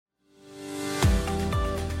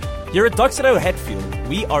Here at Doxa Deo Hatfield,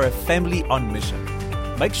 we are a family on mission.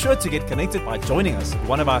 Make sure to get connected by joining us at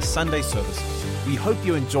one of our Sunday services. We hope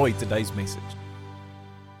you enjoyed today's message.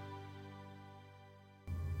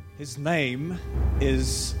 His name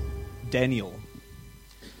is Daniel.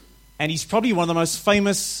 And he's probably one of the most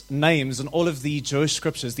famous names in all of the Jewish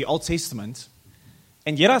scriptures, the Old Testament.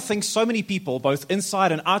 And yet I think so many people, both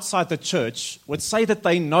inside and outside the church, would say that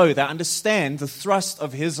they understand the thrust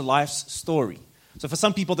of his life's story. So for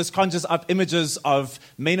some people, this conjures up images of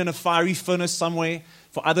men in a fiery furnace somewhere.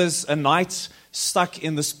 For others, a knight stuck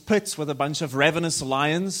in this pit with a bunch of ravenous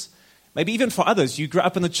lions. Maybe even for others, you grew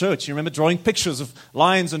up in the church. You remember drawing pictures of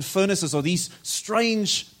lions and furnaces or these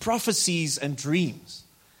strange prophecies and dreams.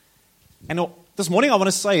 And this morning I want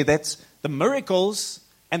to say that the miracles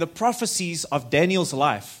and the prophecies of Daniel's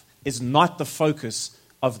life is not the focus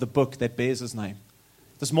of the book that bears his name.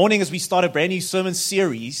 This morning, as we start a brand new sermon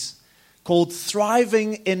series called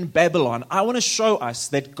Thriving in Babylon, I want to show us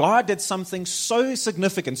that God did something so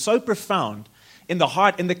significant, so profound in the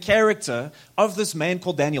heart, in the character of this man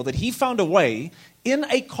called Daniel, that he found a way in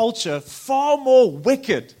a culture far more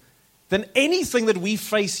wicked than anything that we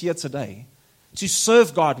face here today to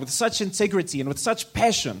serve God with such integrity and with such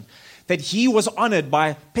passion that he was honored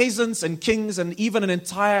by peasants and kings and even an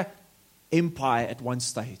entire empire at one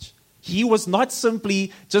stage. He was not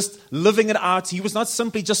simply just living it out. He was not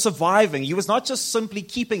simply just surviving. He was not just simply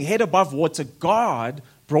keeping head above water. God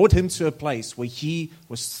brought him to a place where he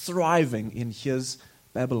was thriving in his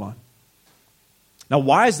Babylon. Now,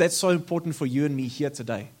 why is that so important for you and me here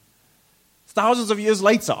today? Thousands of years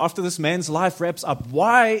later, after this man's life wraps up,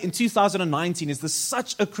 why in 2019 is this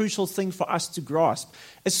such a crucial thing for us to grasp?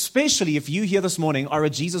 Especially if you here this morning are a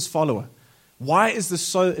Jesus follower. Why is this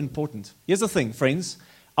so important? Here's the thing, friends.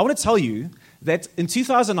 I want to tell you that in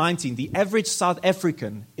 2019, the average South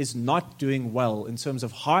African is not doing well in terms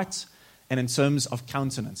of heart and in terms of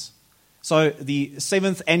countenance. So the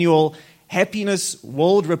 7th annual Happiness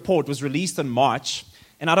World Report was released in March.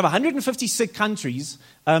 And out of 156 countries,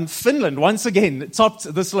 Finland, once again,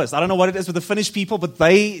 topped this list. I don't know what it is with the Finnish people, but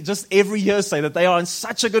they just every year say that they are in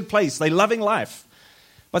such a good place. They're loving life.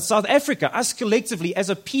 But South Africa, us collectively as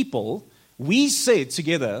a people, we said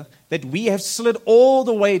together that we have slid all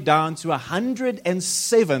the way down to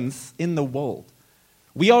 107th in the world.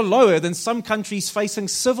 We are lower than some countries facing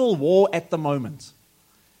civil war at the moment.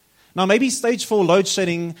 Now, maybe stage 4 load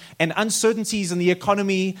shedding and uncertainties in the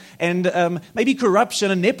economy and maybe corruption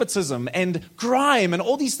and nepotism and crime and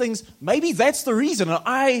all these things, maybe that's the reason. And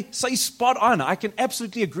I say spot on. I can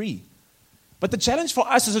absolutely agree. But the challenge for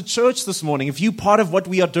us as a church this morning, if you're part of what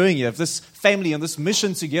we are doing here, of this family and this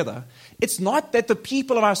mission together, it's not that the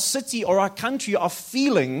people of our city or our country are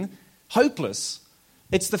feeling hopeless.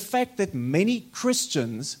 It's the fact that many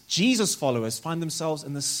Christians, Jesus followers, find themselves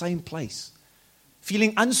in the same place.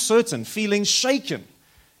 Feeling uncertain, feeling shaken,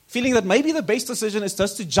 feeling that maybe the best decision is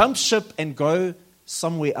just to jump ship and go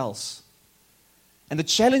somewhere else. And the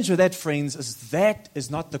challenge with that, friends, is that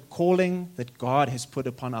is not the calling that God has put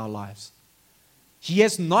upon our lives. He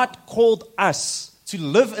has not called us to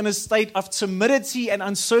live in a state of timidity and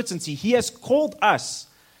uncertainty. He has called us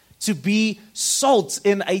to be salt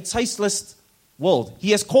in a tasteless world.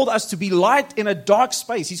 He has called us to be light in a dark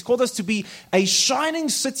space. He's called us to be a shining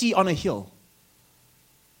city on a hill.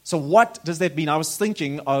 So what does that mean? I was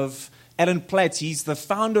thinking of Alan Platt. He's the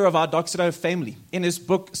founder of our Doxa Deo family. In his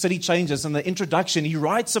book, City Changes, in the introduction, he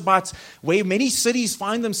writes about where many cities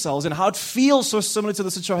find themselves and how it feels so similar to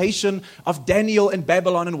the situation of Daniel in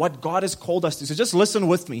Babylon and what God has called us to. So just listen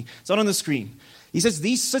with me. It's not on the screen. He says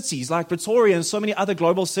these cities, like Pretoria and so many other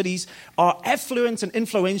global cities, are affluent and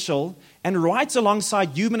influential, and right alongside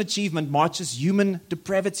human achievement marches human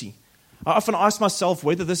depravity. I often ask myself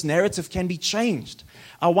whether this narrative can be changed.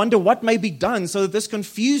 I wonder what may be done so that this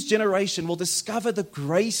confused generation will discover the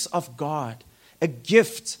grace of God, a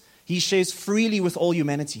gift He shares freely with all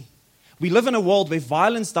humanity. We live in a world where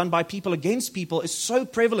violence done by people against people is so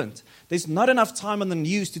prevalent. There's not enough time on the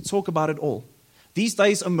news to talk about it all. These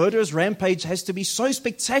days, a murderous rampage has to be so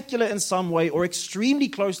spectacular in some way or extremely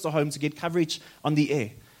close to home to get coverage on the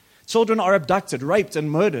air. Children are abducted, raped,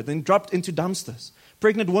 and murdered, then dropped into dumpsters.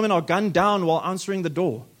 Pregnant women are gunned down while answering the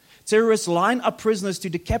door. Terrorists line up prisoners to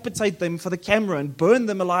decapitate them for the camera and burn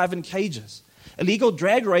them alive in cages. Illegal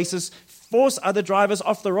drag races force other drivers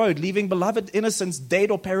off the road, leaving beloved innocents dead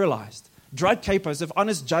or paralyzed. Drug capers have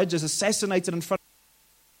honest judges assassinated in front of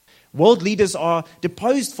them. World leaders are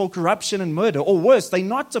deposed for corruption and murder, or worse, they're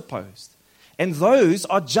not deposed. And those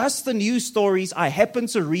are just the news stories I happened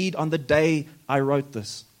to read on the day I wrote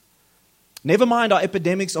this. Never mind our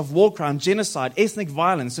epidemics of war crime, genocide, ethnic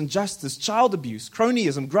violence, injustice, child abuse,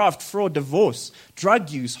 cronyism, graft, fraud, divorce, drug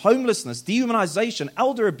use, homelessness, dehumanization,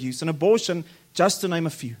 elder abuse, and abortion, just to name a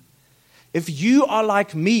few. If you are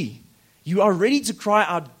like me, you are ready to cry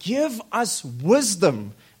out, give us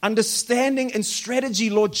wisdom, understanding, and strategy,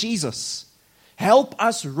 Lord Jesus. Help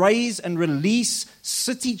us raise and release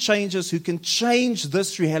city changers who can change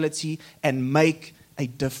this reality and make a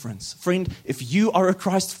difference. Friend, if you are a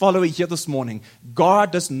Christ follower here this morning,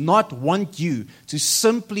 God does not want you to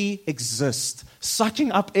simply exist,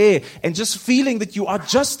 sucking up air and just feeling that you are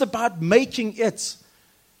just about making it.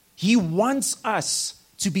 He wants us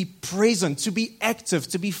to be present, to be active,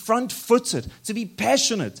 to be front-footed, to be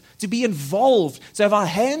passionate, to be involved, to have our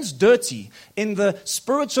hands dirty in the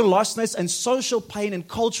spiritual lostness and social pain and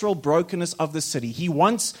cultural brokenness of the city. He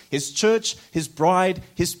wants His church, His bride,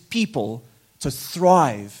 His people to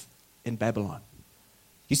thrive in Babylon.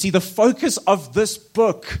 You see, the focus of this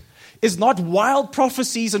book is not wild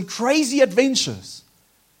prophecies and crazy adventures.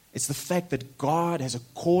 It's the fact that God has a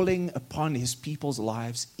calling upon His people's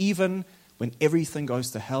lives, even when everything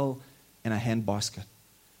goes to hell in a handbasket.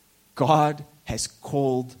 God has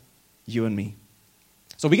called you and me.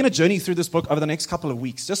 So we're going to journey through this book over the next couple of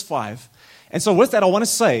weeks, just 5. And so with that, I want to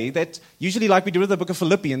say that usually like we do with the book of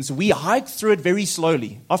Philippians, we hike through it very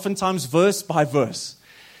slowly, oftentimes verse by verse.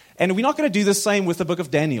 And we're not going to do the same with the book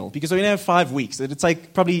of Daniel, because we only have 5 weeks. It'll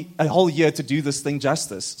take probably a whole year to do this thing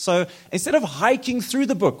justice. So instead of hiking through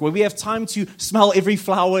the book, where we have time to smell every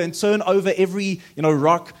flower and turn over every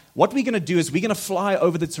rock, what we're going to do is we're going to fly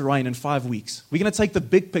over the terrain in 5 weeks. We're going to take the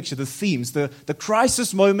big picture, the themes, the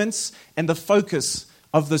crisis moments, and the focus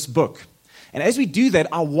of this book. And as we do that,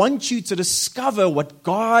 I want you to discover what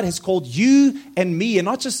God has called you and me, and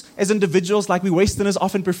not just as individuals like we Westerners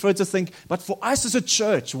often prefer to think, but for us as a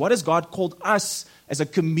church. What has God called us as a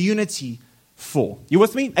community for? You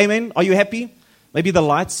with me? Amen? Are you happy? Maybe the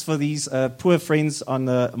lights for these poor friends on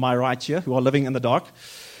my right here who are living in the dark.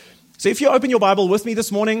 So if you open your Bible with me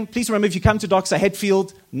this morning, please remember if you come to Doxa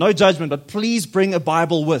Hatfield, no judgment, but please bring a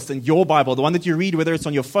Bible with, and your Bible, the one that you read, whether it's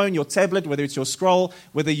on your phone, your tablet, whether it's your scroll,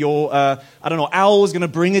 whether your, owl is going to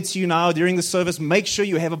bring it to you now during the service, make sure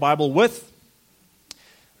you have a Bible with.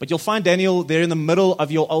 But you'll find Daniel there in the middle of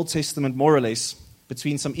your Old Testament, more or less,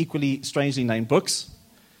 between some equally strangely named books.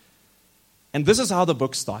 And this is how the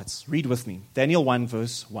book starts. Read with me. Daniel 1,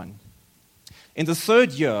 verse 1. In the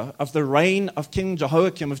 3rd year of the reign of King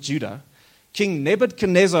Jehoiakim of Judah, King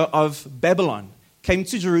Nebuchadnezzar of Babylon came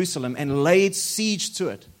to Jerusalem and laid siege to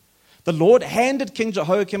it. The Lord handed King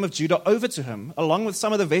Jehoiakim of Judah over to him, along with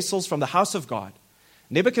some of the vessels from the house of God.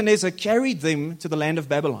 Nebuchadnezzar carried them to the land of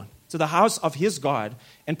Babylon, to the house of his God,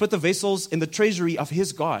 and put the vessels in the treasury of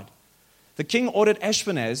his God. The king ordered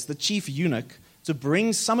Ashpenaz, the chief eunuch, to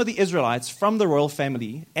bring some of the Israelites from the royal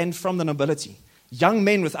family and from the nobility, young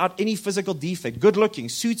men without any physical defect, good-looking,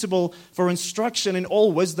 suitable for instruction in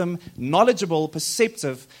all wisdom, knowledgeable,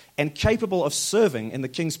 perceptive, and capable of serving in the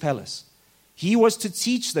king's palace. He was to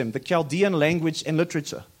teach them the Chaldean language and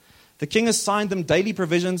literature. The king assigned them daily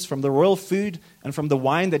provisions from the royal food and from the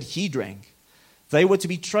wine that he drank. They were to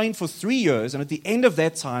be trained for 3 years, and at the end of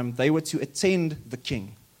that time, they were to attend the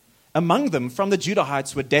king. Among them, from the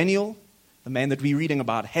Judahites, were Daniel, the man that we're reading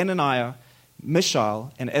about, Hananiah,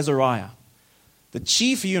 Mishael, and Azariah. The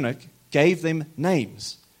chief eunuch gave them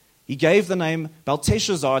names. He gave the name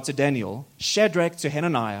Belteshazzar to Daniel, Shadrach to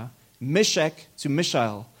Hananiah, Meshach to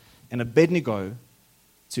Mishael, and Abednego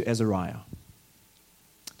to Azariah.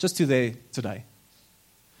 Just to there today.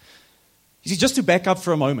 You see, just to back up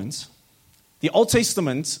for a moment, the Old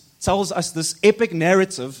Testament tells us this epic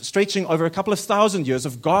narrative stretching over a couple of thousand years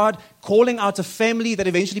of God calling out a family that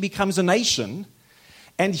eventually becomes a nation.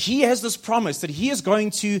 And he has this promise that he is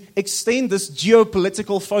going to extend this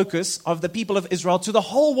geopolitical focus of the people of Israel to the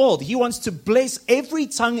whole world. He wants to bless every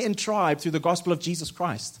tongue and tribe through the gospel of Jesus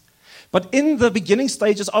Christ. But in the beginning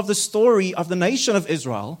stages of the story of the nation of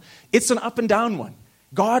Israel, it's an up and down one.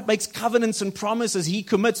 God makes covenants and promises, he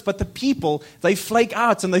commits, but the people, they flake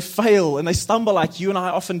out and they fail and they stumble like you and I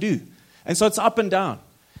often do. And so it's up and down.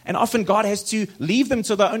 And often God has to leave them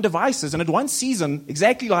to their own devices. And at one season,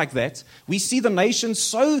 exactly like that, we see the nation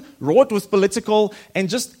so wrought with political and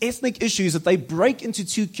just ethnic issues that they break into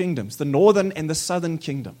 2 kingdoms, the northern and the southern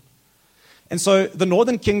kingdom. And so the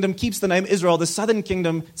northern kingdom keeps the name Israel, the southern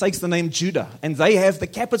kingdom takes the name Judah, and they have the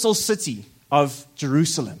capital city of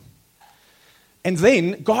Jerusalem. And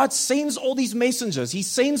then God sends all these messengers. He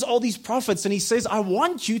sends all these prophets and he says, I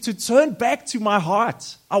want you to turn back to my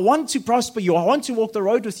heart. I want to prosper you. I want to walk the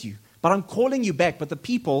road with you. But I'm calling you back. But the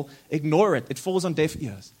people ignore it. It falls on deaf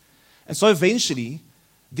ears. And so eventually,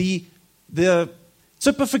 the the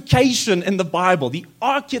typification in the Bible, the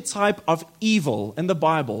archetype of evil in the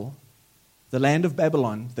Bible, the land of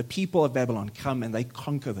Babylon, the people of Babylon come and they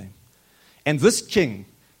conquer them. And this king,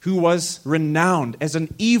 who was renowned as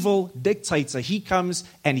an evil dictator, he comes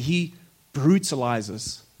and he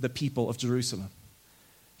brutalizes the people of Jerusalem.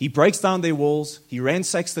 He breaks down their walls, he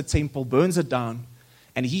ransacks the temple, burns it down,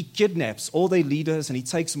 and he kidnaps all their leaders, and he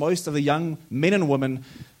takes most of the young men and women,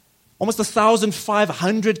 almost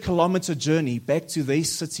 1,500 kilometer journey back to their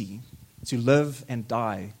city to live and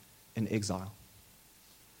die in exile.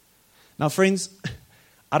 Now, friends,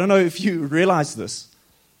 I don't know if you realize this,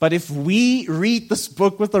 but if we read this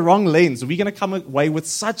book with the wrong lens, we're going to come away with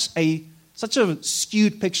such a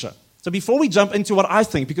skewed picture. So before we jump into what I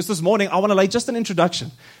think, because this morning I want to lay just an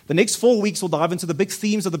introduction. The next 4 weeks we'll dive into the big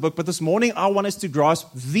themes of the book, but this morning I want us to grasp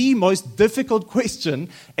the most difficult question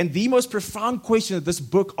and the most profound question that this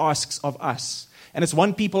book asks of us. And it's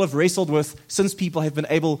one people have wrestled with since people have been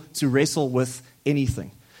able to wrestle with anything.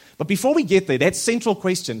 But before we get there, that central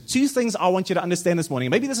question, 2 things I want you to understand this morning.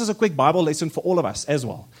 Maybe this is a quick Bible lesson for all of us as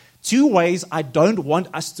well. 2 ways I don't want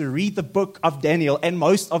us to read the book of Daniel and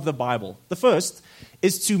most of the Bible. The first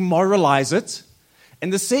is to moralize it,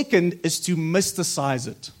 and the second is to mysticize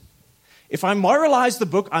it. If I moralize the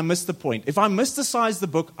book, I miss the point. If I mysticize the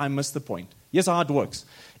book, I miss the point. Here's how it works.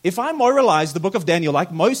 If I moralize the book of Daniel,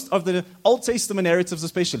 like most of the Old Testament narratives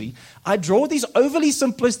especially, I draw these overly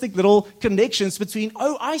simplistic little connections between,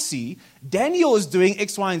 oh, I see, Daniel is doing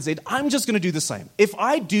X, Y, and Z. I'm just going to do the same. If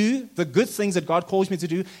I do the good things that God calls me to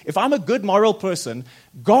do, if I'm a good moral person,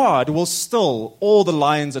 God will still all the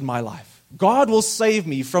lions in my life. God will save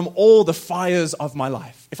me from all the fires of my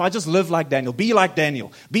life. If I just live like Daniel,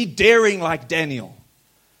 be daring like Daniel.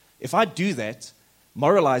 If I do that,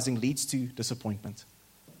 moralizing leads to disappointment.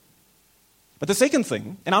 But the second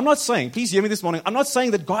thing, and I'm not saying, please hear me this morning, I'm not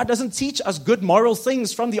saying that God doesn't teach us good moral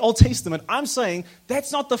things from the Old Testament. I'm saying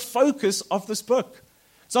that's not the focus of this book.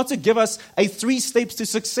 It's not to give us a 3 steps to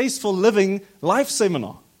successful living life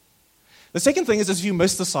seminar. The second thing is if you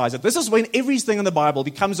mysticize it. This is when everything in the Bible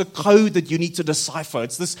becomes a code that you need to decipher.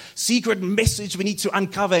 It's this secret message we need to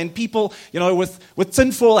uncover. And people, with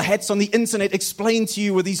tinfoil hats on the internet explain to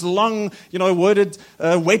you with these long, worded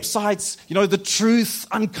websites, the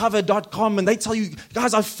truthuncover.com. And they tell you,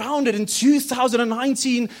 guys, I found it in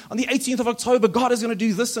 2019 on the 18th of October. God is going to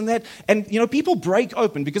do this and that. And, people break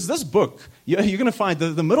open because this book, you're going to find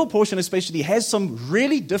the middle portion especially has some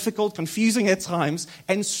really difficult, confusing at times,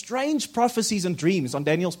 and strange prophecies and dreams on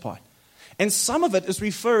Daniel's part. And some of it is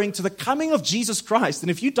referring to the coming of Jesus Christ.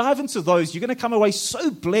 And if you dive into those, you're going to come away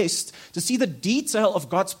so blessed to see the detail of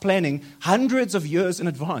God's planning hundreds of years in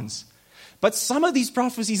advance. But some of these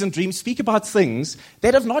prophecies and dreams speak about things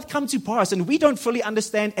that have not come to pass, and we don't fully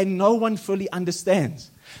understand, and no one fully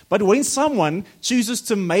understands. But when someone chooses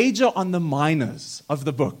to major on the minors of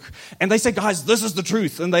the book, and they say, guys, this is the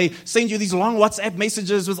truth, and they send you these long WhatsApp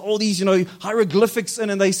messages with all these, hieroglyphics in,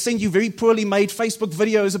 and they send you very poorly made Facebook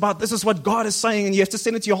videos about this is what God is saying, and you have to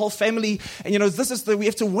send it to your whole family, and we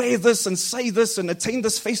have to wear this and say this and attend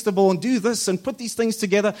this festival and do this and put these things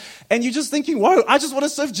together, and you're just thinking, whoa, I just want to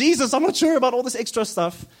serve Jesus. I'm not sure about all this extra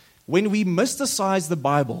stuff. When we mysticize the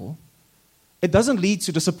Bible, it doesn't lead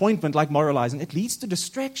to disappointment like moralizing. It leads to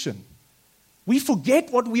distraction. We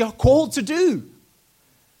forget what we are called to do.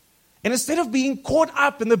 And instead of being caught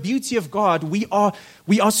up in the beauty of God, we are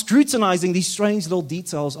scrutinizing these strange little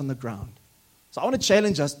details on the ground. So I want to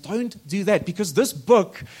challenge us, don't do that, because this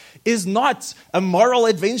book is not a moral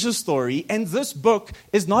adventure story, and this book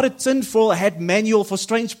is not a tinfoil hat manual for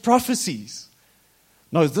strange prophecies.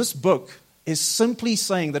 No, this book is simply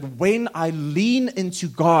saying that when I lean into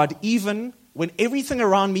God, even when everything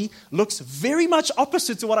around me looks very much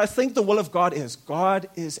opposite to what I think the will of God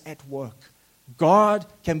is at work. God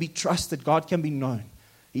can be trusted. God can be known.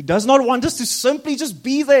 He does not want us to simply just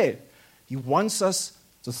be there. He wants us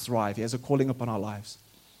to thrive. He has a calling upon our lives.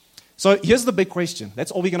 So here's the big question.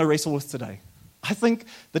 That's all we're going to wrestle with today. I think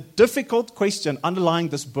the difficult question underlying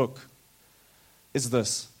this book is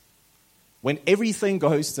this. When everything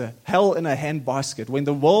goes to hell in a handbasket, when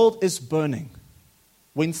the world is burning,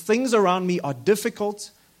 when things around me are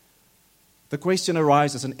difficult, the question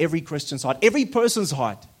arises in every Christian's heart, every person's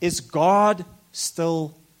heart, is God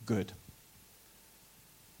still good?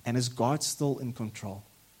 And is God still in control?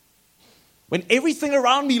 When everything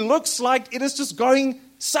around me looks like it is just going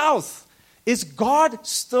south, is God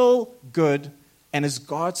still good? And is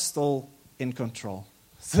God still in control?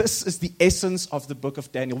 This is the essence of the book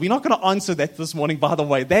of Daniel. We're not going to answer that this morning, by the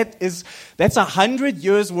way. That's 100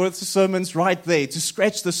 years worth of sermons right there to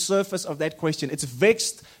scratch the surface of that question. It's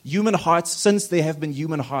vexed human hearts since there have been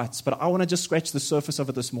human hearts. But I want to just scratch the surface of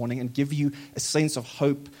it this morning and give you a sense of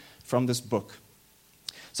hope from this book.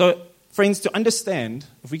 So, friends, to understand,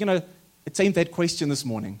 if we're going to attain that question this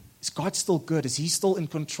morning, is God still good? Is He still in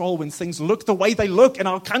control when things look the way they look in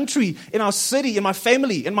our country, in our city, in my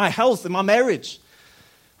family, in my health, in my marriage?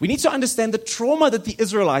 We need to understand the trauma that the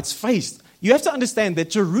Israelites faced. You have to understand that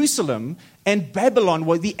Jerusalem and Babylon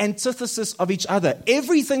were the antithesis of each other.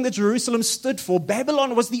 Everything that Jerusalem stood for,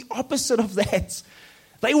 Babylon was the opposite of that.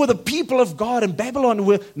 They were the people of God, and Babylon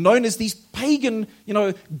were known as these pagan,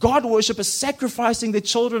 God worshippers sacrificing their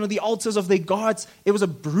children on the altars of their gods. It was a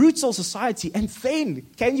brutal society. And then,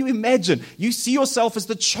 can you imagine? You see yourself as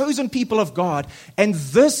the chosen people of God, and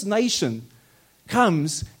this nation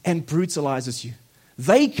comes and brutalizes you.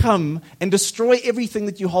 They come and destroy everything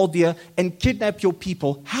that you hold dear and kidnap your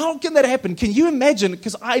people. How can that happen? Can you imagine?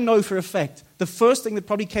 Because I know for a fact, the first thing that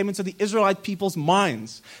probably came into the Israelite people's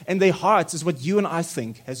minds and their hearts is what you and I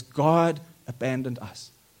think. Has God abandoned us?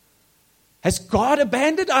 Has God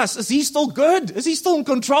abandoned us? Is He still good? Is He still in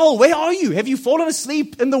control? Where are you? Have you fallen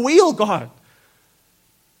asleep in the wheel, God?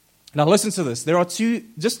 Now listen to this. There are two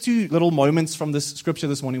little moments from this scripture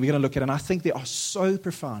this morning we're going to look at, and I think they are so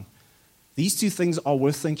profound. These two things are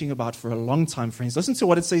worth thinking about for a long time, friends. Listen to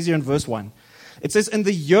what it says here in verse 1. It says, in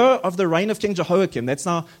the year of the reign of King Jehoiakim, that's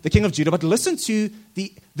now the king of Judah, but listen to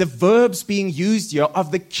the verbs being used here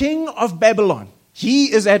of the king of Babylon. He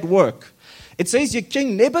is at work. It says here,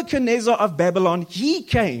 King Nebuchadnezzar of Babylon, he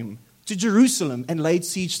came to Jerusalem and laid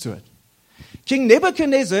siege to it. King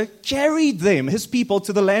Nebuchadnezzar carried them, his people,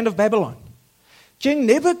 to the land of Babylon. King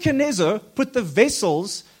Nebuchadnezzar put the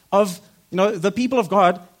vessels of the people of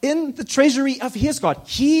God in the treasury of his God.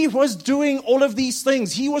 He was doing all of these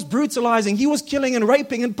things. He was brutalizing. He was killing and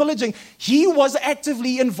raping and pillaging. He was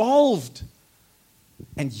actively involved.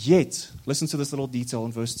 And yet, listen to this little detail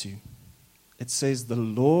in verse 2. It says, the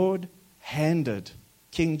Lord handed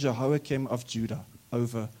King Jehoiakim of Judah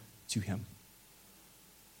over to him.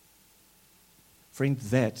 Friend,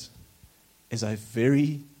 that is a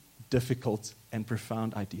very difficult and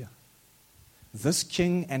profound idea. This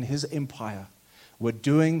king and his empire were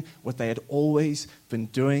doing what they had always been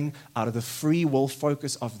doing out of the free will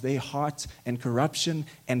focus of their heart and corruption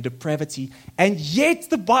and depravity. And yet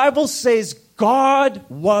the Bible says God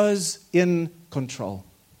was in control.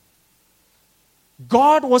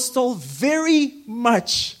 God was still very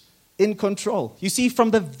much in control. You see,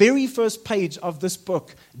 from the very first page of this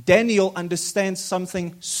book, Daniel understands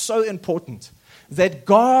something so important. That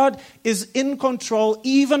God is in control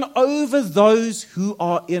even over those who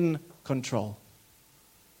are in control.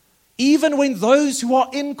 Even when those who are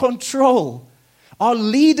in control are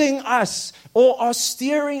leading us or are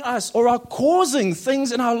steering us or are causing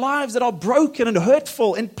things in our lives that are broken and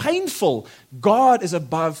hurtful and painful, God is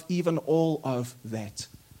above even all of that.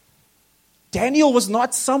 Daniel was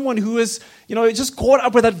not someone who was, just caught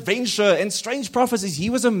up with adventure and strange prophecies. He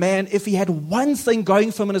was a man, if he had one thing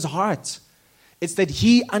going for him in his heart, it's that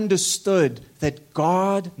he understood that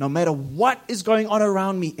God, no matter what is going on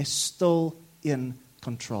around me, is still in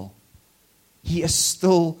control. He is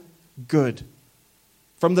still good.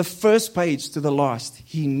 From the first page to the last,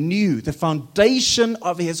 he knew the foundation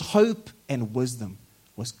of his hope and wisdom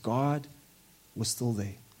was God was still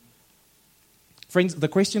there. Friends, the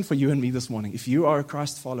question for you and me this morning, if you are a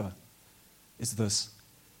Christ follower, is this.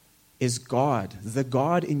 Is God, the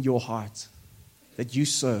God in your heart that you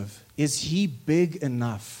serve, is He big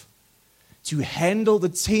enough to handle the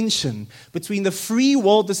tension between the free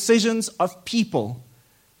will decisions of people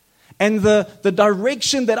and the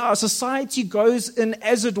direction that our society goes in,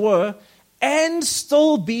 as it were, and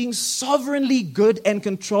still being sovereignly good and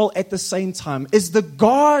control at the same time? Is the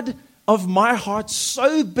God of my heart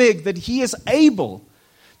so big that He is able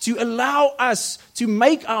to allow us to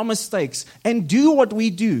make our mistakes and do what we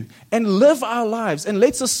do and live our lives and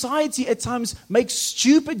let society at times make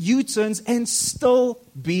stupid U-turns and still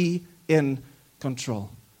be in control?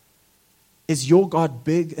 Is your God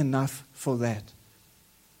big enough for that?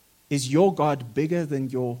 Is your God bigger than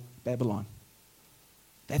your Babylon?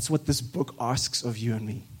 That's what this book asks of you and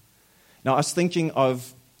me. Now, I was thinking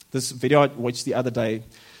of this video I watched the other day.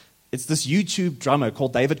 It's this YouTube drummer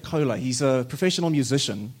called David Kohler. He's a professional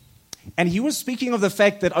musician. And he was speaking of the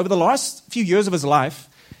fact that over the last few years of his life,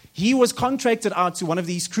 he was contracted out to one of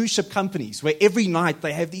these cruise ship companies where every night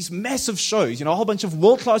they have these massive shows, a whole bunch of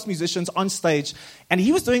world-class musicians on stage. And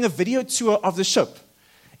he was doing a video tour of the ship.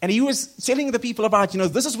 And he was telling the people about,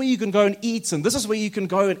 this is where you can go and eat, and this is where you can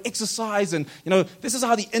go and exercise, and, this is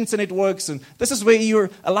how the internet works, and this is where you're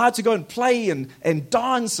allowed to go and play and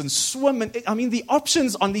dance and swim. And the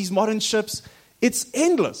options on these modern ships, it's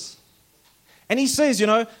endless. And he says,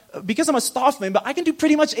 because I'm a staff member, I can do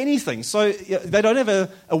pretty much anything. So they don't have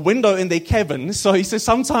a window in their cabin. So he says,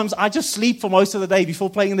 sometimes I just sleep for most of the day before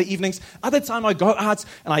playing in the evenings. Other time I go out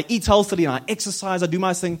and I eat healthily and I exercise, I do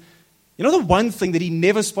my thing. The one thing that he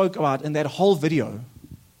never spoke about in that whole video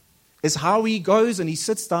is how he goes and he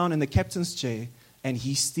sits down in the captain's chair and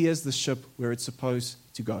he steers the ship where it's supposed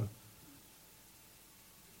to go.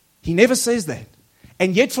 He never says that.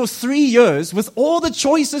 And yet for 3 years, with all the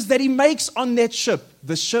choices that he makes on that ship,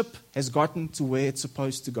 the ship has gotten to where it's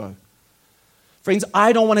supposed to go. Friends,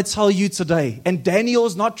 I don't want to tell you today, and Daniel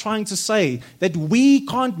is not trying to say that we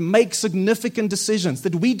can't make significant decisions,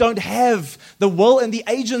 that we don't have the will and the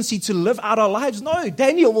agency to live out our lives. No,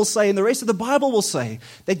 Daniel will say, and the rest of the Bible will say,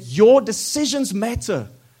 that your decisions matter.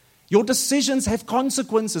 Your decisions have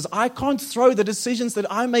consequences. I can't throw the decisions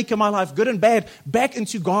that I make in my life, good and bad, back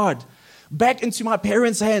into God, back into my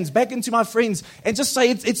parents' hands, back into my friends, and just say,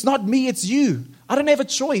 it's not me, it's you. I don't have a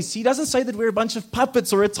choice. He doesn't say that we're a bunch of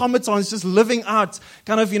puppets or automatons just living out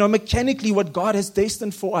kind of, mechanically what God has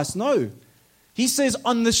destined for us. No. He says,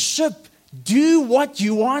 on the ship, do what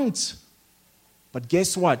you want. But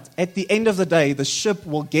guess what? At the end of the day, the ship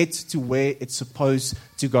will get to where it's supposed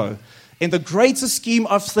to go. In the greater scheme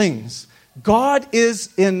of things, God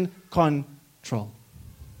is in control.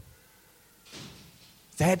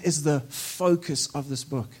 That is the focus of this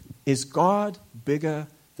book. Is God bigger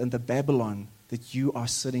than the Babylon that you are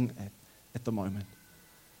sitting at the moment?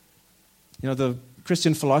 The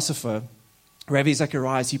Christian philosopher, Ravi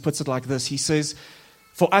Zacharias, he puts it like this. He says,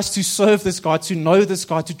 for us to serve this God, to know this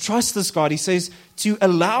God, to trust this God, he says, to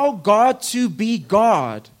allow God to be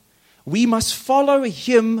God, we must follow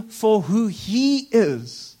Him for who He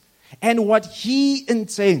is and what He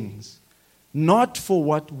intends, not for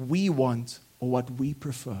what we want or what we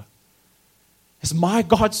prefer. Is my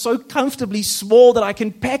God so comfortably small that I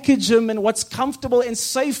can package Him in what's comfortable and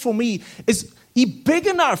safe for me? Is He big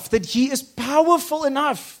enough that He is powerful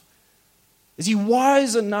enough? Is He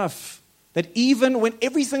wise enough that even when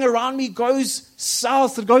everything around me goes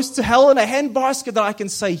south, it goes to hell in a handbasket, that I can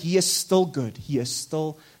say He is still good, He is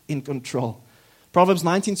still in control? Proverbs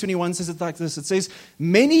 19:21 says it like this. It says,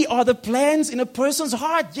 many are the plans in a person's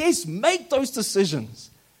heart. Yes, make those decisions,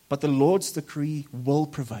 but the Lord's decree will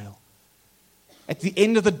prevail. At the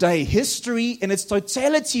end of the day, history in its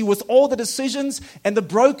totality, with all the decisions and the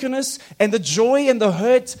brokenness and the joy and the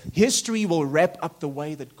hurt, history will wrap up the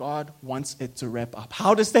way that God wants it to wrap up.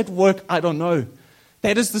 How does that work? I don't know.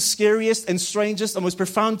 That is the scariest and strangest and most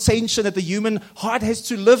profound tension that the human heart has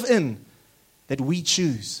to live in, that we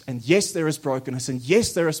choose. And yes, there is brokenness, and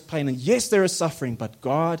yes, there is pain, and yes, there is suffering, but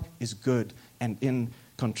God is good and in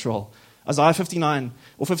control. Isaiah 59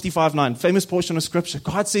 or 55:9, famous portion of Scripture.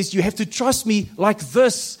 God says, you have to trust me like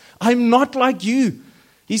this. I'm not like you.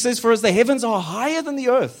 He says, for as the heavens are higher than the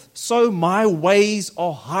earth, so my ways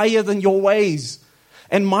are higher than your ways,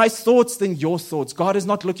 and my thoughts than your thoughts. God is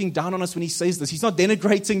not looking down on us when He says this. He's not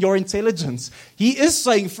denigrating your intelligence. He is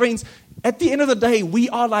saying, friends, at the end of the day, we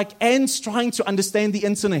are like ants trying to understand the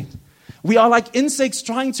internet. We are like insects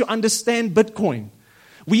trying to understand Bitcoin.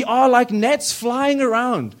 We are like gnats flying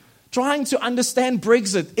around, trying to understand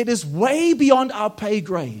Brexit. It is way beyond our pay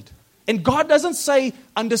grade. And God doesn't say,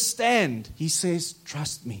 understand. He says,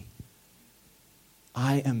 trust me.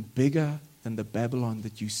 I am bigger than the Babylon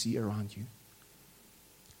that you see around you.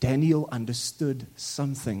 Daniel understood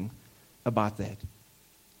something about that.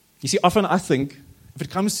 You see, often I think, if it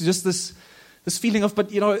comes to just this feeling of,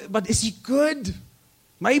 but is He good?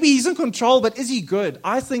 Maybe He's in control, but is He good?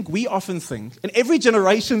 I think we often think, and every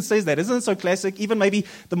generation says that. Isn't it so classic? Even maybe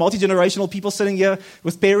the multi-generational people sitting here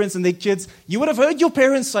with parents and their kids, you would have heard your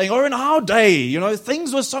parents saying, in our day,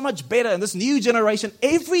 things were so much better. And this new generation,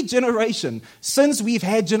 every generation since we've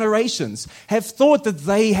had generations, have thought that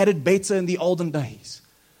they had it better in the olden days.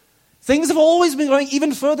 Things have always been going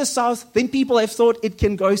even further south than people have thought it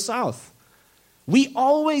can go south. We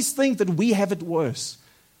always think that we have it worse.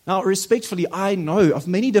 Now, respectfully, I know of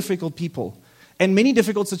many difficult people and many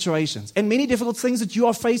difficult situations and many difficult things that you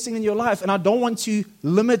are facing in your life. And I don't want to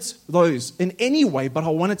limit those in any way, but I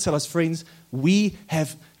want to tell us, friends, we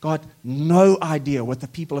have got no idea what the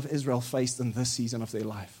people of Israel faced in this season of their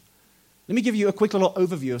life. Let me give you a quick little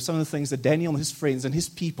overview of some of the things that Daniel and his friends and his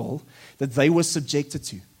people, that they were subjected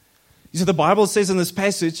to. You see, the Bible says in this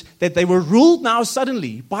passage that they were ruled now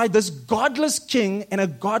suddenly by this godless king and a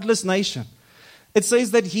godless nation. It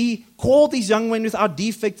says that he called these young men without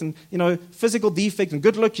defect and, physical defect and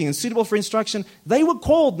good looking and suitable for instruction. They were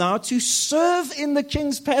called now to serve in the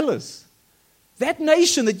king's palace. That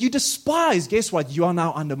nation that you despise, guess what? You are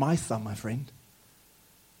now under my thumb, my friend.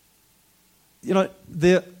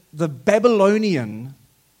 The Babylonian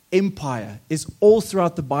Empire is all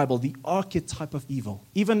throughout the Bible, the archetype of evil.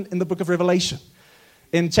 Even in the book of Revelation.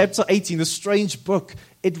 In chapter 18, the strange book,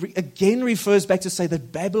 it again refers back to say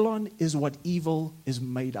that Babylon is what evil is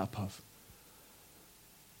made up of.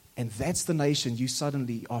 And that's the nation you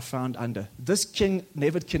suddenly are found under. This king,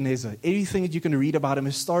 Nebuchadnezzar, everything that you can read about him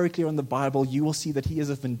historically or in the Bible, you will see that he is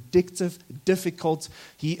a vindictive, difficult.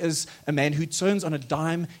 He is a man who turns on a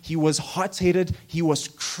dime. He was hot-headed. He was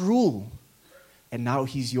cruel. And now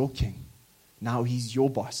he's your king. Now he's your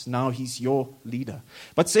boss. Now he's your leader.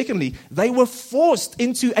 But secondly, they were forced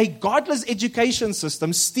into a godless education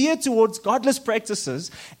system, steered towards godless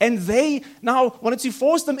practices, and they now wanted to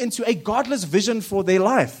force them into a godless vision for their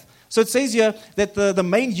life. So it says here that the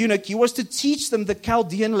main eunuch, he was to teach them the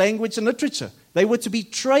Chaldean language and literature. They were to be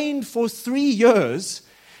trained for 3 years,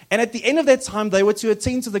 and at the end of that time, they were to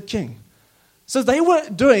attend to the king. So they were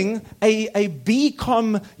doing a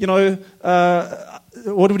BCom,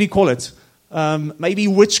 what would you call it? Maybe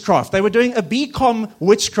witchcraft. They were doing a BCom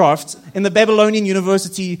witchcraft in the Babylonian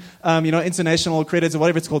University, international credits or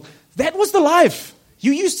whatever it's called. That was the life.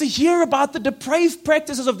 You used to hear about the depraved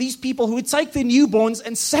practices of these people who would take their newborns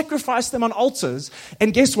and sacrifice them on altars.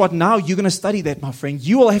 And guess what? Now you're going to study that, my friend.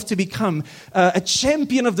 You will have to become a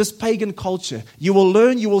champion of this pagan culture. You will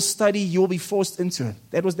learn, you will study, you will be forced into it.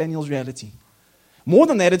 That was Daniel's reality. More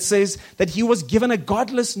than that, it says that he was given a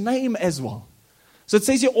godless name as well. So it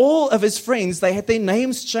says here, all of his friends, they had their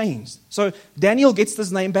names changed. So Daniel gets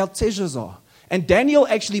this name Belteshazzar. And Daniel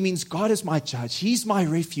actually means God is my judge. He's my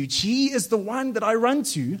refuge. He is the one that I run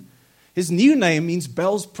to. His new name means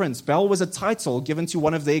Bel's prince. Bel was a title given to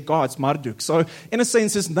one of their gods, Marduk. So in a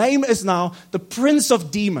sense, his name is now the prince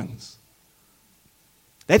of demons.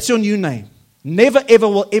 That's your new name. Never ever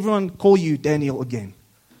will everyone call you Daniel again.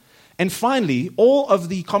 And finally, all of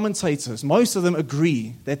the commentators, most of them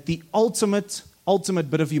agree that the ultimate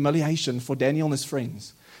bit of humiliation for Daniel and his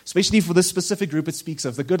friends, especially for this specific group it speaks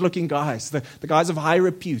of, the good-looking guys, the guys of high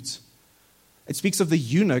repute. It speaks of the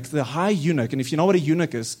eunuch, the high eunuch. And if you know what a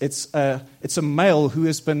eunuch is, it's a male who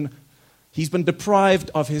he's been deprived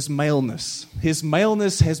of his maleness. His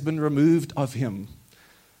maleness has been removed of him.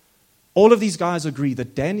 All of these guys agree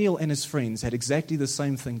that Daniel and his friends had exactly the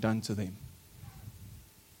same thing done to them.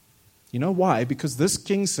 You know why? Because this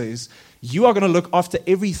king says, you are going to look after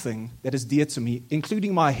everything that is dear to me,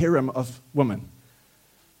 including my harem of women.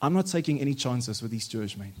 I'm not taking any chances with these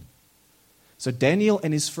Jewish men. So Daniel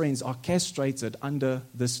and his friends are castrated under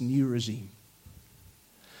this new regime.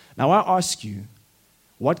 Now I ask you,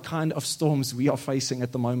 what kind of storms we are facing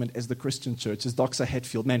at the moment as the Christian church, as Doxa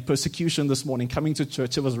Hatfield. Man, persecution this morning, coming to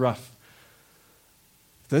church, it was rough.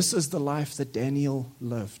 This is the life that Daniel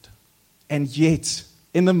lived. And yet,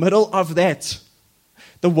 in the middle of that,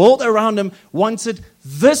 the world around him wanted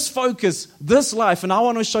this focus, this life. And I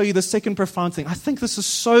want to show you the second profound thing. I think this is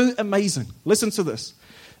so amazing. Listen to this.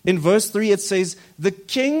 In verse 3, it says, the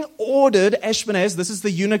king ordered Ashpenaz, this is the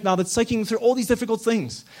eunuch now that's taking them through all these difficult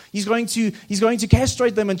things. He's going to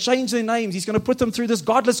castrate them and change their names. He's going to put them through this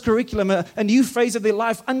godless curriculum, a new phase of their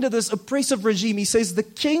life under this oppressive regime. He says, the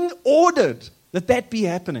king ordered that be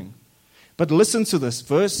happening. But listen to this,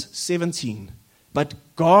 verse 17. But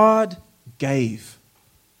God gave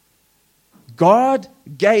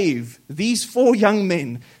these 4 young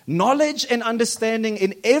men knowledge and understanding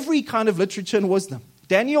in every kind of literature and wisdom.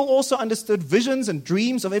 Daniel also understood visions and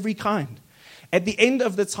dreams of every kind. At the end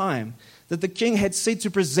of the time that the king had said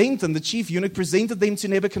to present them, the chief eunuch presented them to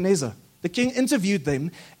Nebuchadnezzar. The king interviewed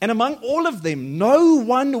them, and among all of them, no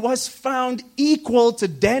one was found equal to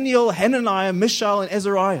Daniel, Hananiah, Mishael, and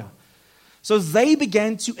Azariah. So they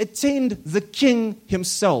began to attend the king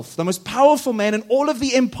himself, the most powerful man in all of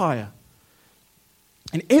the empire.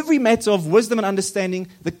 In every matter of wisdom and understanding,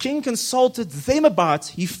 the king consulted them about.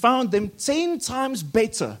 He found them 10 times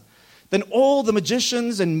better than all the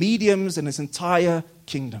magicians and mediums in his entire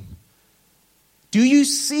kingdom. Do you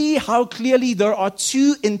see how clearly there are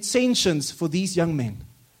 2 intentions for these young men?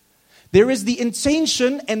 There is the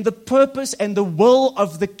intention and the purpose and the will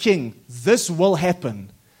of the king. This will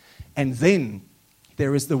happen. And then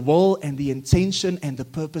there is the will and the intention and the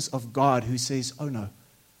purpose of God who says, oh no,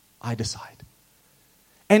 I decide.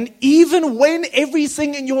 And even when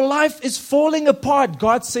everything in your life is falling apart,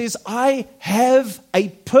 God says, I have a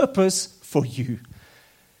purpose for you.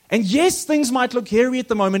 And yes, things might look hairy at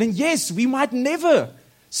the moment. And yes, we might never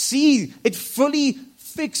see it fully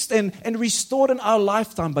fixed and restored in our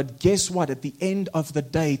lifetime. But guess what? At the end of the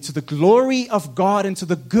day, to the glory of God and to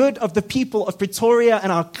the good of the people of Pretoria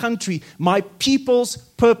and our country, my people's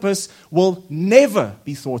purpose will never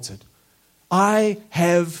be thwarted. I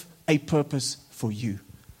have a purpose for you.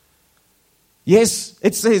 Yes,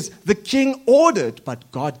 it says, the king ordered,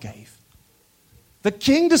 but God gave. The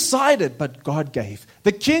king decided, but God gave.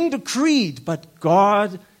 The king decreed, but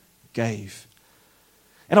God gave.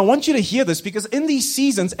 And I want you to hear this, because in these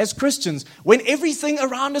seasons as Christians, when everything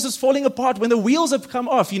around us is falling apart, when the wheels have come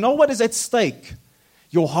off, you know what is at stake?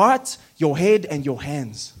 Your heart, your head, and your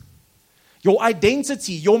hands. Your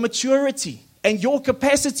identity, your maturity, and your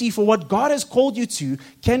capacity for what God has called you to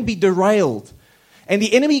can be derailed. And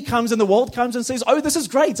the enemy comes and the world comes and says, oh, this is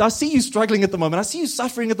great. I see you struggling at the moment. I see you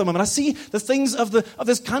suffering at the moment. I see the things of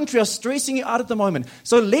this country are stressing you out at the moment.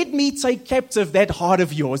 So let me take captive that heart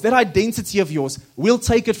of yours, that identity of yours. We'll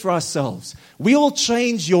take it for ourselves. We will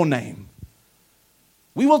change your name.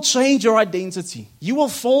 We will change your identity. You will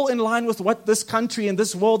fall in line with what this country and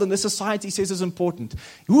this world and this society says is important.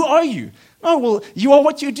 Who are you? Oh, well, you are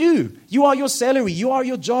what you do. You are your salary. You are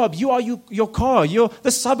your job. You are your car. You're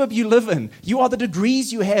the suburb you live in. You are the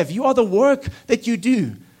degrees you have. You are the work that you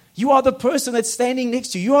do. You are the person that's standing next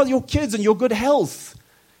to you. You are your kids and your good health.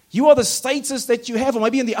 You are the status that you have. Or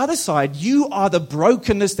maybe on the other side, you are the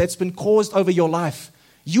brokenness that's been caused over your life.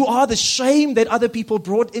 You are the shame that other people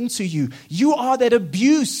brought into you. You are that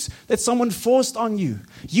abuse that someone forced on you.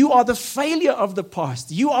 You are the failure of the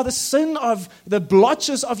past. You are the sin of the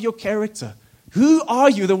blotches of your character. Who are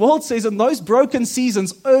you? The world says in those broken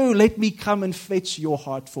seasons, oh, let me come and fetch your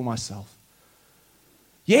heart for myself.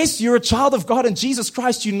 Yes, you're a child of God in Jesus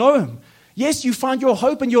Christ. You know Him. Yes, you find your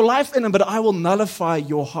hope and your life in Him, but I will nullify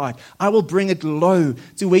your heart. I will bring it low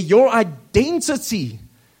to where your identity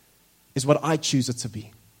is what I choose it to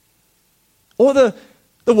be. Or the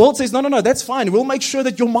world says, no, that's fine. We'll make sure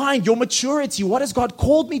that your mind, your maturity, what has God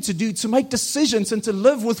called me to do, to make decisions and to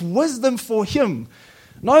live with wisdom for Him.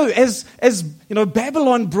 No, as you know,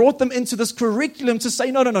 Babylon brought them into this curriculum to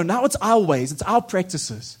say, no, now it's our ways, it's our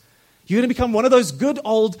practices. You're going to become one of those good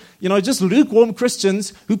old, just lukewarm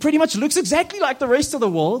Christians who pretty much looks exactly like the rest of the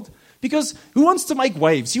world. Because who wants to make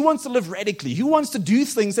waves? Who wants to live radically? Who wants to do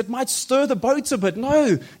things that might stir the boat a bit?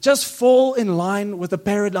 No, just fall in line with the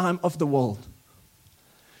paradigm of the world.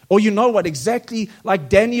 Or you know what, exactly like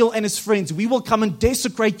Daniel and his friends, we will come and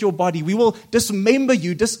desecrate your body. We will dismember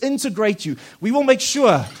you, disintegrate you. We will make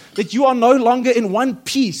sure that you are no longer in one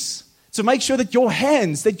piece, to make sure that your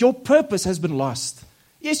hands, that your purpose has been lost.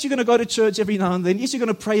 Yes, you're going to go to church every now and then. Yes, you're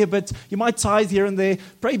going to pray a bit. You might tithe here and there,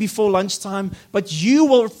 pray before lunchtime. But you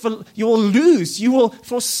will lose, you will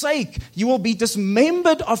forsake, you will be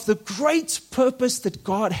dismembered of the great purpose that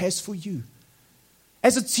God has for you.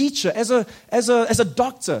 As a teacher, as a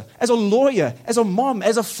doctor, as a lawyer, as a mom,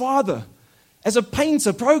 as a father, as a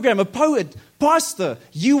painter, programmer, poet, pastor,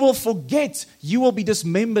 you will forget, you will be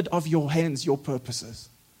dismembered of your hands, your purposes.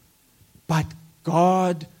 But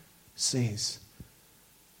God says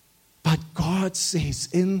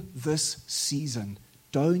in this season,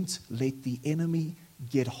 don't let the enemy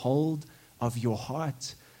get hold of your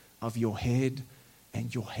heart, of your head,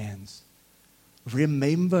 and your hands.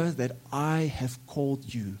 Remember that I have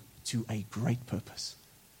called you to a great purpose.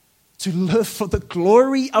 To live for the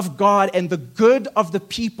glory of God and the good of the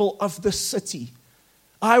people of the city.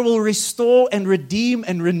 I will restore and redeem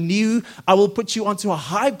and renew. I will put you onto a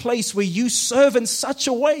high place where you serve in such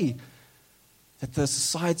a way that the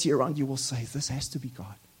society around you will say, this has to be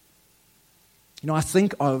God. I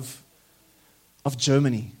think of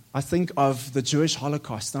Germany. I think of the Jewish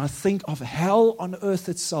Holocaust. And I think of hell on earth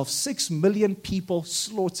itself. 6 million people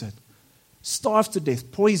slaughtered, starved to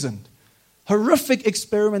death, poisoned. Horrific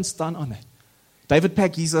experiments done on it. David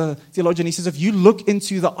Pack, he's a theologian, he says, if you look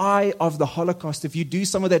into the eye of the Holocaust, if you do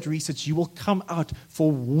some of that research, you will come out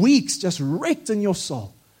for weeks just wrecked in your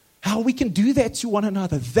soul. How we can do that to one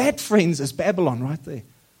another. That, friends, is Babylon right there.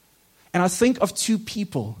 And I think of two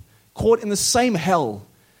people caught in the same hell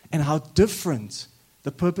and how different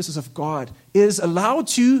the purposes of God is allowed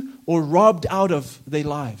to or robbed out of their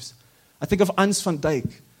lives. I think of Ans van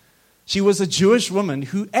Dijk. She was a Jewish woman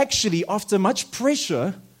who actually, after much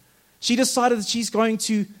pressure, she decided that she's going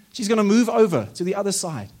to move over to the other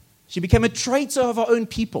side. She became a traitor of her own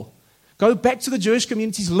people. Go back to the Jewish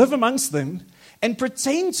communities, live amongst them, and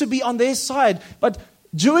pretend to be on their side. But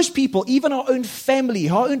Jewish people, even our own family,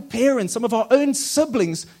 our own parents, some of our own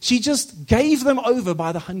siblings, she just gave them over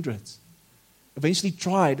by the hundreds. Eventually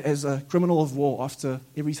tried as a criminal of war after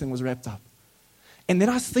everything was wrapped up. And then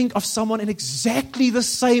I think of someone in exactly the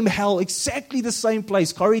same hell, exactly the same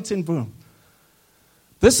place, Corrie ten Boom.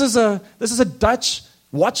 This is a Dutch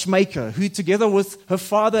watchmaker who, together with her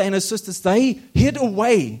father and her sisters, they hid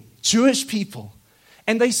away Jewish people.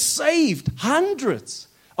 And they saved hundreds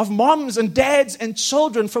of moms and dads and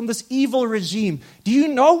children from this evil regime. Do you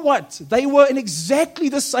know what? They were in exactly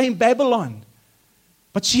the same Babylon.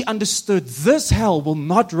 But she understood, this hell will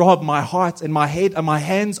not rob my heart and my head and my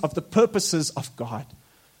hands of the purposes of God.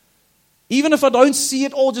 Even if I don't see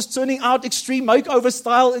it all just turning out extreme makeover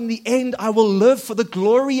style, in the end, I will live for the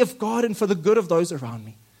glory of God and for the good of those around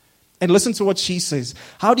me. And listen to what she says.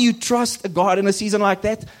 How do you trust a God in a season like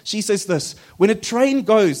that? She says this: when a train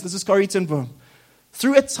goes, this is Corrie ten Boom,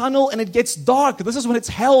 through a tunnel and it gets dark, this is when it's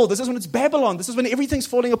hell, this is when it's Babylon, this is when everything's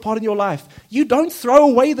falling apart in your life. You don't throw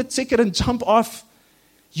away the ticket and jump off.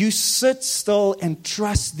 You sit still and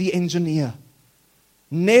trust the engineer.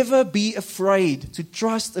 Never be afraid to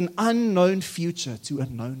trust an unknown future to a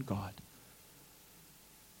known God.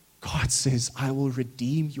 God says, I will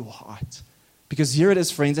redeem your heart. Because here it is,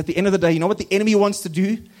 friends, at the end of the day, you know what the enemy wants to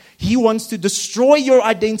do? He wants to destroy your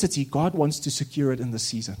identity. God wants to secure it in this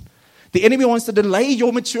season. The enemy wants to delay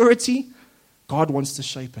your maturity. God wants to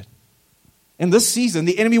shape it. In this season,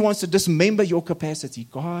 the enemy wants to dismember your capacity.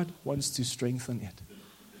 God wants to strengthen it.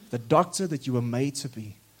 The doctor that you were made to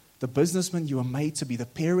be, the businessman you were made to be, the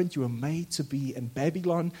parent you were made to be in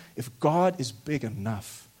Babylon, if God is big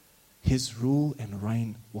enough, His rule and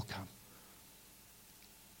reign will come.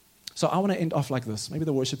 So I want to end off like this. Maybe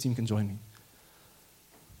the worship team can join me.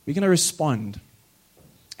 We're going to respond.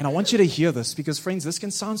 And I want you to hear this because, friends, this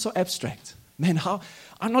can sound so abstract. Man,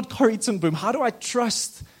 I'm not Corrie ten Boom. How do I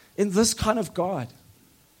trust in this kind of God?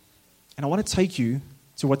 And I want to take you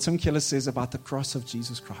to what Tim Keller says about the cross of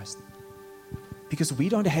Jesus Christ. Because we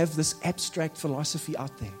don't have this abstract philosophy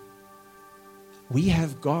out there. We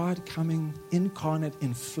have God coming incarnate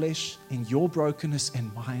in flesh, in your brokenness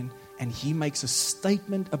and mine, and He makes a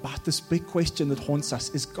statement about this big question that haunts us.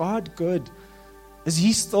 Is God good? Is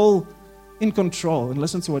He still in control? And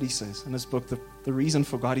listen to what he says in his book, The Reason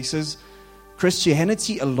for God. He says,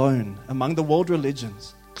 Christianity alone, among the world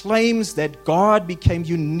religions, claims that God became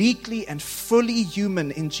uniquely and fully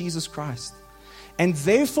human in Jesus Christ, and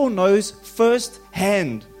therefore knows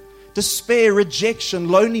firsthand despair, rejection,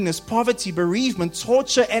 loneliness, poverty, bereavement,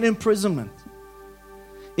 torture, and imprisonment.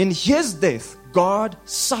 In His death, God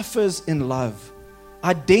suffers in love,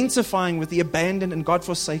 identifying with the abandoned and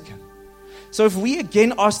God-forsaken. So if we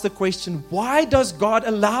again ask the question, why does God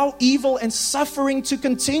allow evil and suffering to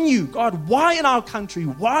continue? God, why in our country?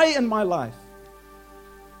 Why in my life?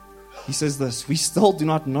 He says this: we still do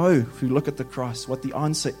not know, if we look at the cross, what the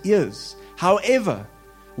answer is. However,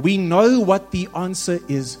 we know what the answer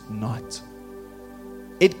is not.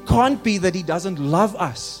 It can't be that He doesn't love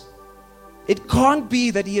us. It can't be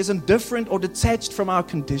that He is indifferent or detached from our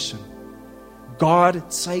condition. God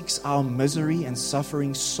takes our misery and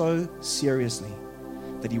suffering so seriously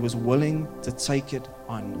that He was willing to take it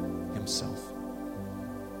on Himself.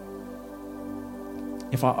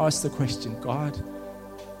 If I ask the question, God,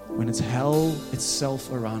 when it's hell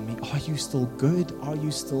itself around me, are you still good? Are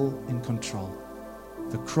you still in control?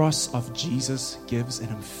 The cross of Jesus gives an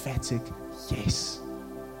emphatic yes.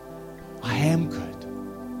 I am good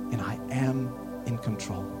and I am in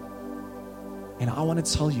control. And I want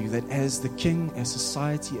to tell you that as the King, as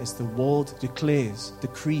society, as the world declares,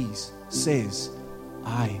 decrees, says,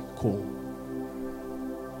 I call.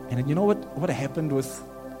 And you know what happened with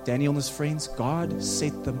Daniel and his friends? God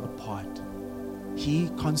set them apart. He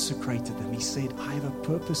consecrated them. He said, I have a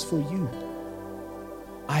purpose for you.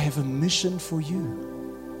 I have a mission for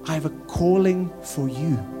you. I have a calling for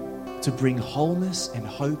you to bring wholeness and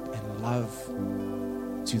hope and love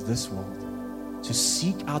to this world, to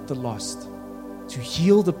seek out the lost, to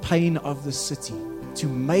heal the pain of the city, to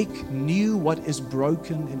make new what is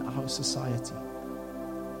broken in our society.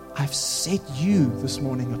 I've set you this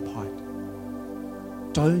morning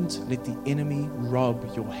apart. Don't let the enemy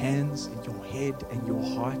rob your hands and your head and your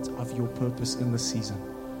heart of your purpose in this season.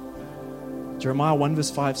 Jeremiah 1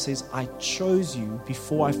 verse 5 says, I chose you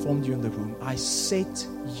before I formed you in the womb. I set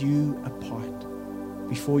you apart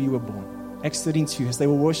before you were born. Acts 13:2, as they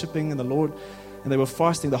were worshiping in the Lord and they were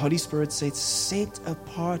fasting, the Holy Spirit said, set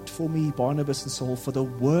apart for me Barnabas and Saul for the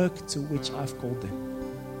work to which I've called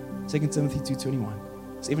them. 2 Timothy 2:21.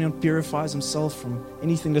 As everyone purifies himself from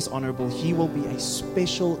anything dishonorable, he will be a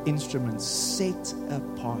special instrument set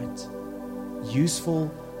apart,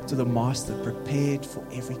 useful to the master, prepared for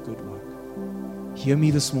every good work. Hear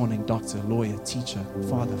me this morning, doctor, lawyer, teacher,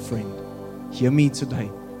 father, friend. Hear me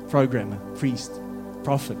today, programmer, priest,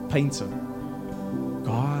 prophet, painter.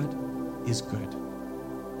 God is good,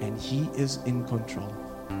 and He is in control,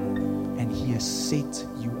 and He has set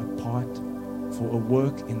you apart for a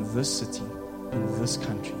work in this city, in this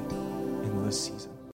country, in this season.